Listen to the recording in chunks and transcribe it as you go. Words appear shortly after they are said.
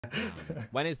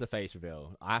When is the face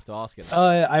reveal? I have to ask it.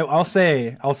 I'll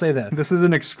say that this is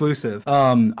an exclusive.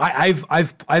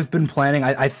 I've been planning.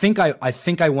 I think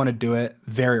I want to do it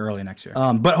very early next year.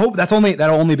 But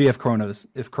that'll only be if Corona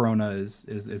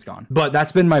is gone. But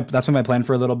that's been my plan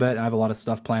for a little bit. And I have a lot of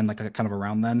stuff planned like kind of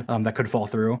around then that could fall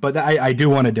through. But I do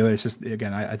want to do it. It's just,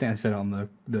 again, I think I said it on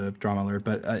the drama alert,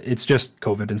 but it's just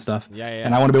COVID and stuff. Yeah.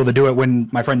 And I want to be able to do it when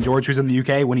my friend George, who's in the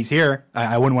UK, when he's here.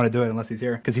 I wouldn't want to do it unless he's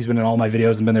here because he's been in all my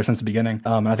videos and been there since the beginning.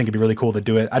 And I think it'd be really cool to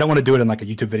do it. I don't want to do it in like a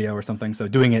YouTube video or something. So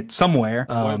doing it somewhere,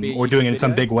 or doing it in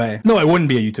some big way. No, it wouldn't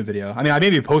be a YouTube video. I mean, I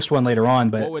maybe post one later on,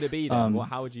 but what would it be then?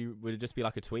 Would it just be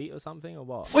like a tweet or something, or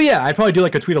what? Well, yeah, I'd probably do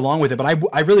like a tweet along with it, but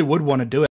I really would want to do it.